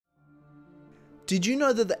Did you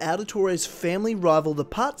know that the Auditore's family rival the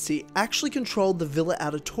Hbartz actually controlled the Villa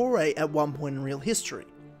Auditore at one point in real history?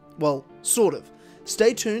 Well, sort of.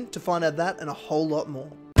 Stay tuned to find out that and a whole lot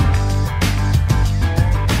more.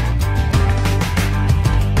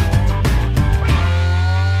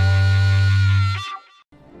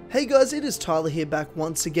 Hey guys, it is Tyler here, back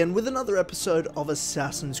once again with another episode of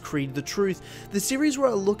Assassin's Creed The Truth, the series where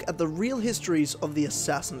I look at the real histories of the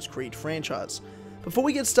Assassin's Creed franchise. Before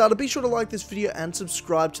we get started, be sure to like this video and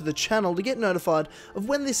subscribe to the channel to get notified of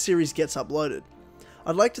when this series gets uploaded.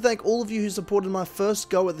 I'd like to thank all of you who supported my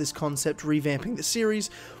first go at this concept revamping the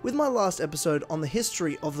series with my last episode on the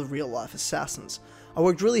history of the real life assassins. I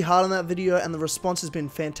worked really hard on that video and the response has been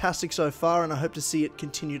fantastic so far, and I hope to see it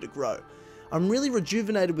continue to grow. I'm really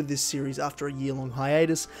rejuvenated with this series after a year-long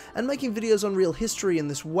hiatus, and making videos on real history in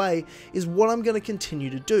this way is what I'm going to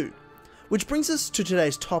continue to do. Which brings us to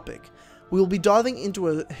today's topic. We will be diving into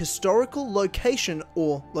a historical location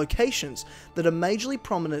or locations that are majorly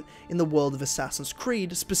prominent in the world of Assassin's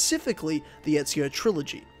Creed, specifically the Ezio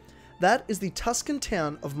trilogy. That is the Tuscan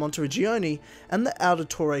town of Monteriggioni and the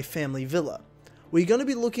Auditore family villa. We're going to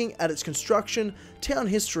be looking at its construction, town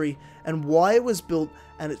history, and why it was built,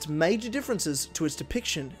 and its major differences to its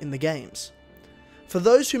depiction in the games. For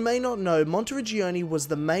those who may not know, Monteriggioni was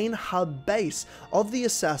the main hub base of the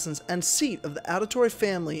Assassins and seat of the Auditore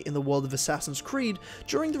family in the world of Assassin's Creed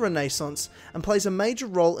during the Renaissance, and plays a major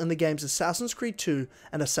role in the games Assassin's Creed 2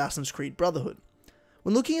 and Assassin's Creed Brotherhood.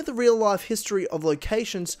 When looking at the real-life history of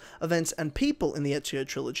locations, events, and people in the Ezio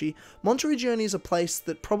trilogy, Monteriggioni is a place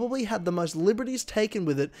that probably had the most liberties taken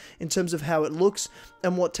with it in terms of how it looks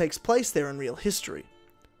and what takes place there in real history.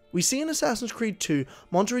 We see in Assassin's Creed 2,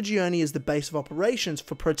 Monteriggioni is the base of operations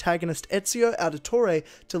for protagonist Ezio Auditore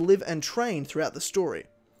to live and train throughout the story.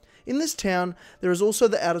 In this town, there is also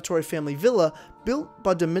the Auditore family villa, built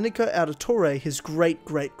by Domenico Auditore, his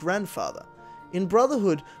great-great-grandfather. In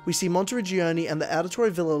Brotherhood, we see Monteriggioni and the Auditore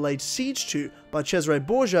villa laid siege to by Cesare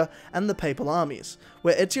Borgia and the Papal armies,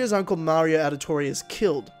 where Ezio's uncle Mario Auditore is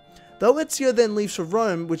killed. Though Ezio then leaves for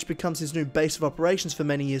Rome, which becomes his new base of operations for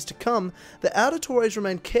many years to come, the Auditores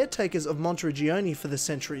remain caretakers of Monteriggioni for the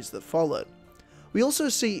centuries that followed. We also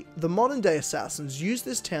see the modern-day assassins use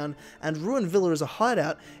this town and ruin Villa as a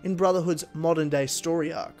hideout in Brotherhood's modern-day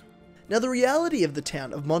story arc. Now, the reality of the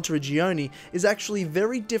town of Monteriggioni is actually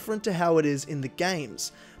very different to how it is in the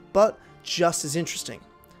games, but just as interesting.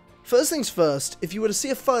 First things first, if you were to see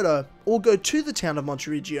a photo or go to the town of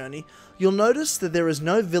Monteriggioni, you'll notice that there is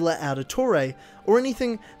no Villa Auditore or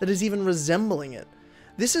anything that is even resembling it.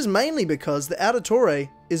 This is mainly because the Auditore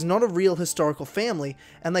is not a real historical family,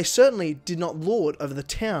 and they certainly did not lord over the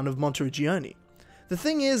town of Monteriggioni. The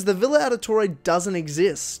thing is, the Villa Auditore doesn't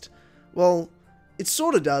exist. Well, it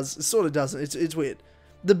sort of does, it sort of doesn't, it's weird.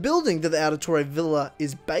 The building that the Auditore Villa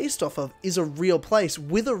is based off of is a real place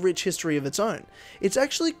with a rich history of its own. It's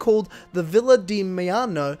actually called the Villa di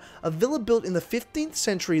Maiano, a villa built in the 15th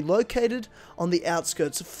century located on the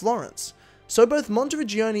outskirts of Florence. So both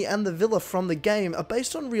Monteriggioni and the villa from the game are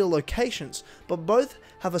based on real locations, but both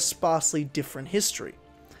have a sparsely different history.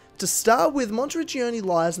 To start with, Monteriggioni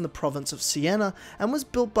lies in the province of Siena and was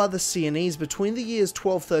built by the Sienese between the years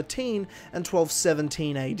 1213 and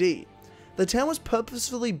 1217 AD. The town was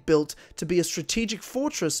purposefully built to be a strategic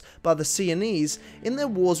fortress by the Sienese in their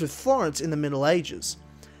wars with Florence in the Middle Ages.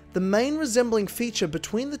 The main resembling feature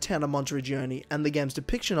between the town of Monteriggioni and the game's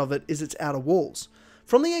depiction of it is its outer walls.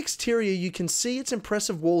 From the exterior, you can see its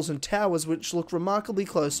impressive walls and towers, which look remarkably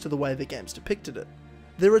close to the way the game's depicted it.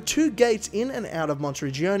 There are two gates in and out of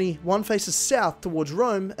Monteriggioni, one faces south towards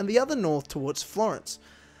Rome and the other north towards Florence.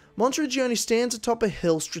 Monteriggioni stands atop a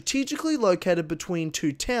hill strategically located between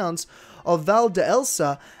two towns of Val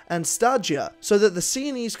d'Elsa and Staggia, so that the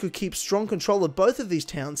Sienese could keep strong control of both of these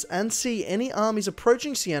towns and see any armies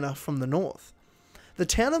approaching Siena from the north. The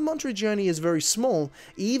town of Monteriggioni is very small,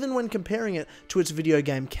 even when comparing it to its video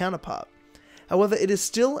game counterpart. However, it is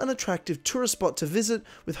still an attractive tourist spot to visit,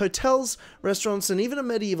 with hotels, restaurants, and even a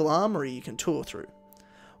medieval armory you can tour through.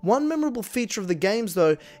 One memorable feature of the games,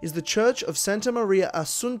 though, is the Church of Santa Maria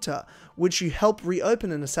Assunta, which you help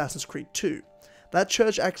reopen in Assassin's Creed 2. That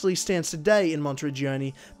church actually stands today in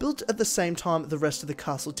Monteriggioni, built at the same time the rest of the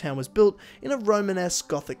castle town was built in a Romanesque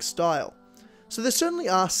Gothic style. So there certainly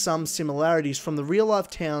are some similarities from the real-life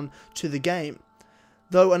town to the game.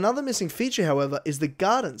 Though another missing feature, however, is the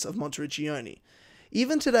gardens of Monteriggioni.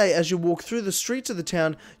 Even today, as you walk through the streets of the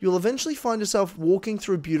town, you'll eventually find yourself walking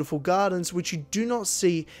through beautiful gardens, which you do not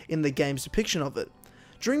see in the game's depiction of it.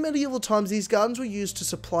 During medieval times, these gardens were used to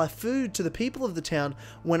supply food to the people of the town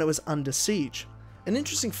when it was under siege. An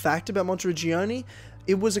interesting fact about Monteriggioni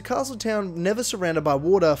It was a castle town never surrounded by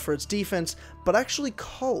water for its defense, but actually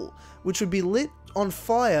coal, which would be lit on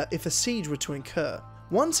fire if a siege were to occur.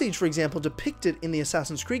 One siege, for example, depicted in the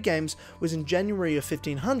Assassin's Creed games was in January of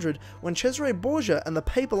 1500 when Cesare Borgia and the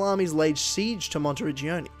papal armies laid siege to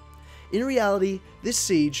Monteriggioni. In reality, this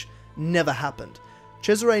siege never happened.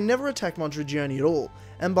 Cesare never attacked Monteriggioni at all,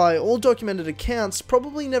 and by all documented accounts,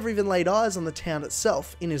 probably never even laid eyes on the town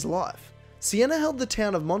itself in his life. Siena held the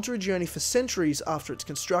town of Monteriggioni for centuries after its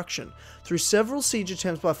construction. Through several siege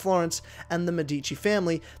attempts by Florence and the Medici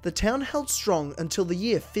family, the town held strong until the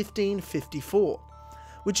year 1554,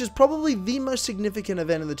 which is probably the most significant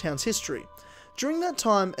event in the town's history. During that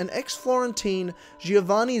time, an ex-Florentine,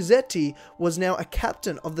 Giovanni Zetti, was now a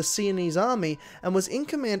captain of the Sienese army and was in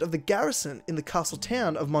command of the garrison in the castle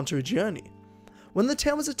town of Monteriggioni. When the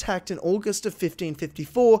town was attacked in August of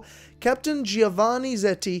 1554, Captain Giovanni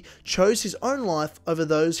Zetti chose his own life over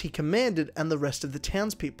those he commanded and the rest of the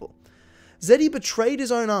townspeople. Zetti betrayed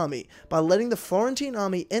his own army by letting the Florentine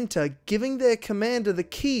army enter, giving their commander the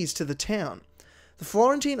keys to the town. The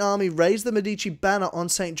Florentine army raised the Medici banner on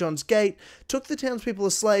St. John's Gate, took the townspeople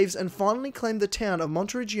as slaves, and finally claimed the town of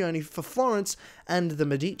Monteriggioni for Florence and the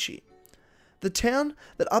Medici. The town,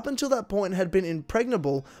 that up until that point had been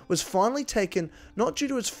impregnable, was finally taken not due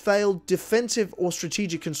to its failed defensive or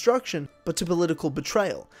strategic construction, but to political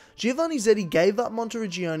betrayal. Giovanni Zetti gave up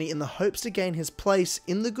Monteriggioni in the hopes to gain his place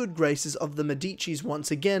in the good graces of the Medicis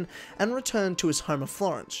once again and return to his home of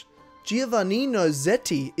Florence. Giovannino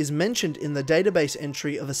Zetti is mentioned in the database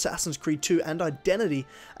entry of Assassin's Creed 2 and Identity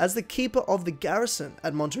as the keeper of the garrison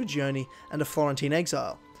at Monteriggioni and a Florentine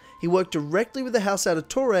exile. He worked directly with the House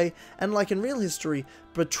Auditore and, like in real history,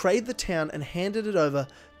 betrayed the town and handed it over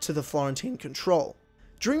to the Florentine control.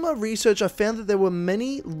 During my research, I found that there were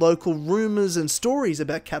many local rumours and stories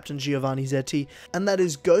about Captain Giovanni Zetti, and that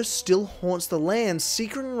his ghost still haunts the land,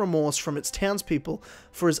 seeking remorse from its townspeople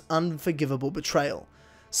for his unforgivable betrayal.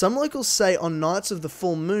 Some locals say on nights of the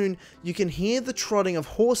full moon, you can hear the trotting of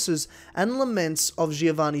horses and laments of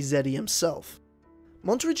Giovanni Zetti himself.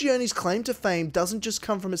 Monteriggioni's claim to fame doesn't just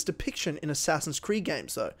come from its depiction in Assassin's Creed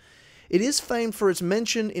games though. It is famed for its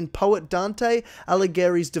mention in poet Dante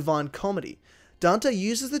Alighieri's Divine Comedy. Dante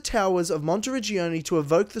uses the towers of Monteriggioni to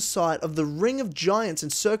evoke the sight of the ring of giants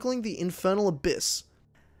encircling the infernal abyss.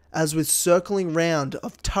 As with circling round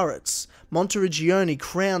of turrets, Monteriggioni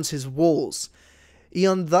crowns his walls.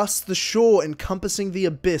 Eon thus the shore encompassing the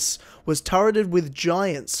abyss was turreted with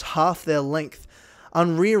giants half their length,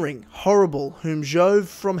 unrearing, horrible, whom Jove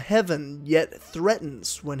from heaven yet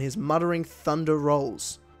threatens when his muttering thunder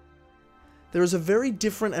rolls. There is a very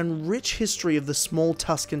different and rich history of the small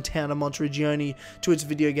Tuscan town of Monteriggioni to its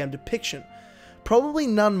video game depiction. Probably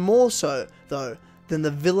none more so, though, than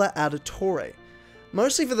the Villa Auditore.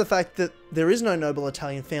 Mostly for the fact that there is no noble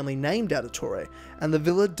Italian family named Auditore, and the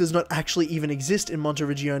villa does not actually even exist in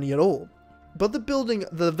Monteriggioni at all. But the building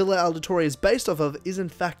the Villa Auditore is based off of is in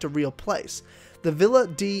fact a real place. The Villa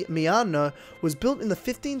di Miano was built in the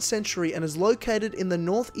 15th century and is located in the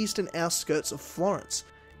northeastern outskirts of Florence.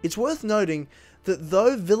 It's worth noting that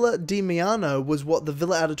though Villa di Miano was what the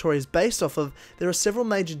Villa Auditore is based off of, there are several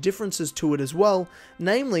major differences to it as well,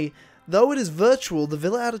 namely, though it is virtual, the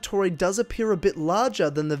Villa Auditore does appear a bit larger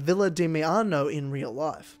than the Villa di Miano in real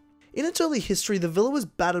life. In its early history, the villa was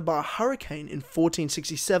battered by a hurricane in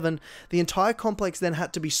 1467. The entire complex then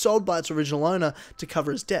had to be sold by its original owner to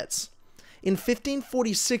cover his debts. In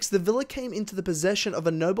 1546, the villa came into the possession of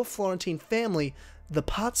a noble Florentine family, the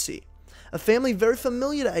Hbartz, a family very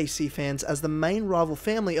familiar to AC fans as the main rival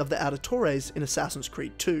family of the Auditores in Assassin's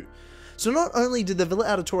Creed 2. So not only did the Villa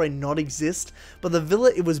Auditore not exist, but the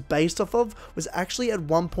villa it was based off of was actually at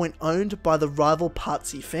one point owned by the rival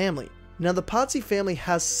Hbartz family. Now the Hbartz family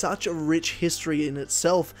has such a rich history in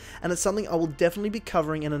itself, and it's something I will definitely be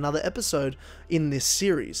covering in another episode in this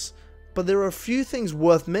series. But there are a few things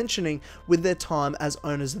worth mentioning with their time as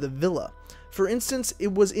owners of the villa. For instance,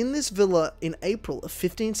 it was in this villa in April of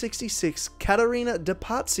 1566 Caterina de'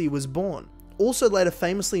 Hbartz was born, also later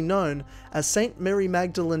famously known as Saint Mary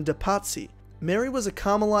Magdalene de' Hbartz. Mary was a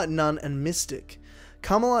Carmelite nun and mystic,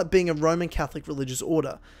 Carmelite being a Roman Catholic religious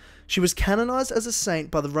order. She was canonized as a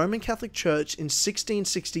saint by the Roman Catholic Church in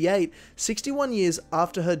 1668, 61 years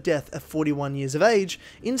after her death at 41 years of age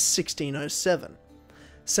in 1607.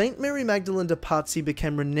 Saint Mary Magdalene de' Hbartz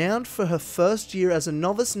became renowned for her first year as a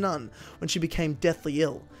novice nun when she became deathly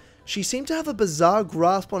ill. She seemed to have a bizarre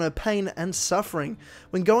grasp on her pain and suffering.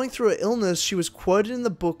 When going through her illness, she was quoted in the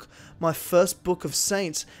book My First Book of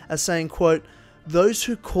Saints as saying, quote, "Those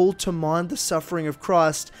who call to mind the suffering of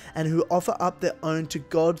Christ and who offer up their own to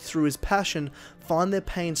God through his passion find their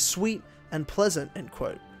pain sweet, and pleasant," end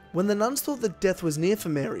quote. When the nuns thought that death was near for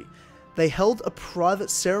Mary, they held a private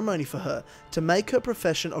ceremony for her to make her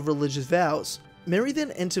profession of religious vows. Mary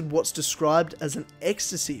then entered what's described as an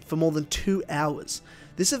ecstasy for more than 2 hours.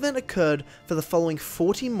 This event occurred for the following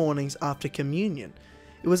 40 mornings after communion.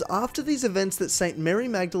 It was after these events that St. Mary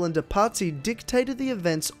Magdalene de Pazzi dictated the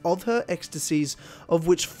events of her ecstasies, of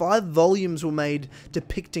which 5 volumes were made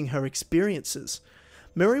depicting her experiences.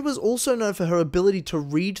 Mary was also known for her ability to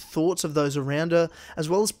read thoughts of those around her, as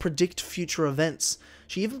well as predict future events.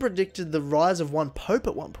 She even predicted the rise of one pope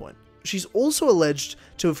at one point. She's also alleged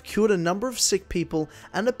to have cured a number of sick people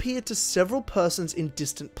and appeared to several persons in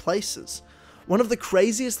distant places. One of the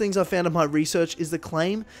craziest things I found in my research is the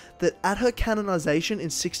claim that at her canonization in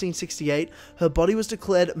 1668, her body was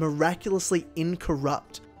declared miraculously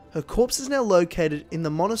incorrupt. Her corpse is now located in the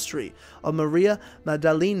monastery of Maria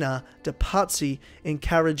Maddalena de Pazzi in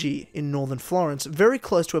Carraggi in northern Florence, very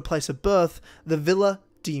close to her place of birth, the Villa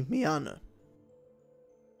di Miano.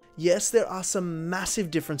 Yes, there are some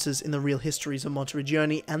massive differences in the real histories of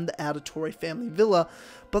Monteriggioni and the Auditore family villa,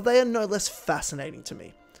 but they are no less fascinating to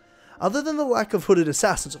me. Other than the lack of hooded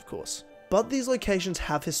assassins, of course. But these locations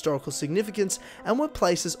have historical significance and were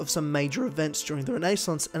places of some major events during the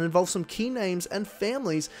Renaissance and involve some key names and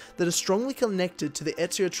families that are strongly connected to the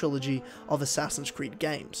Ezio trilogy of Assassin's Creed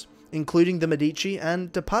games, including the Medici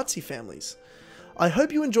and de Pazzi families. I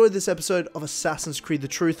hope you enjoyed this episode of Assassin's Creed The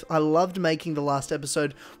Truth. I loved making the last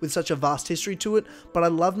episode with such a vast history to it, but I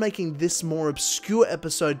loved making this more obscure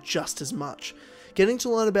episode just as much. Getting to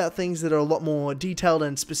learn about things that are a lot more detailed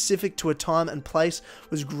and specific to a time and place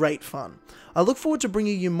was great fun. I look forward to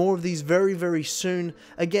bringing you more of these very, very soon.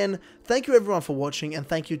 Again, thank you everyone for watching, and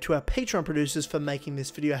thank you to our Patreon producers for making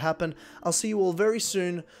this video happen. I'll see you all very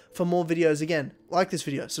soon for more videos. Again, like this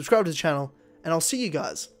video, subscribe to the channel, and I'll see you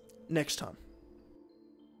guys next time.